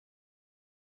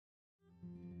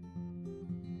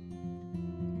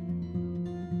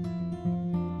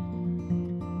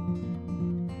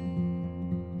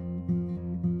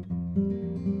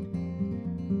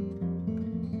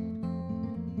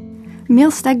Male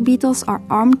stag beetles are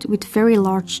armed with very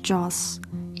large jaws.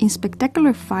 In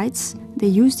spectacular fights, they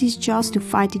use these jaws to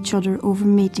fight each other over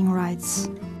mating rights.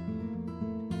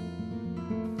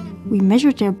 We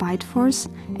measured their bite force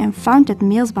and found that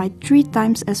males bite 3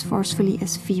 times as forcefully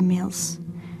as females.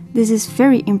 This is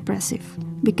very impressive,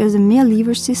 because the male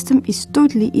lever system is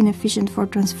totally inefficient for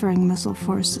transferring muscle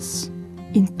forces.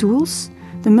 In tools,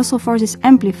 the muscle force is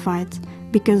amplified,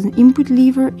 because an input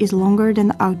lever is longer than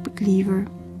the output lever.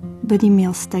 But in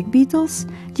male stag beetles,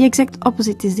 the exact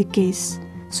opposite is the case,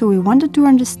 so we wanted to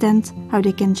understand how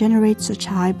they can generate such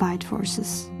high bite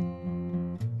forces.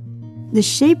 The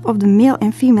shape of the male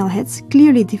and female heads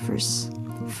clearly differs.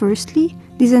 Firstly,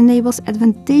 this enables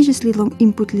advantageously long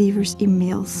input levers in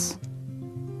males.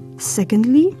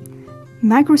 Secondly,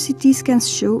 micro-CT scans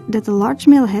show that the large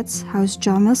male heads house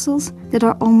jaw muscles that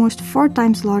are almost 4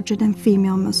 times larger than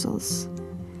female muscles.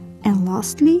 And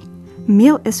lastly,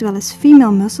 male as well as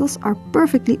female muscles are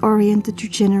perfectly oriented to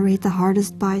generate the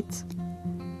hardest bite.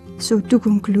 So to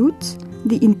conclude,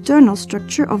 the internal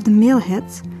structure of the male head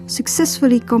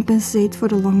successfully compensate for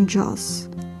the long jaws,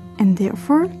 and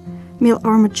therefore, male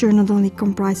armature not only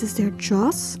comprises their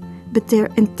jaws, but their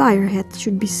entire head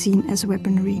should be seen as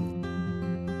weaponry.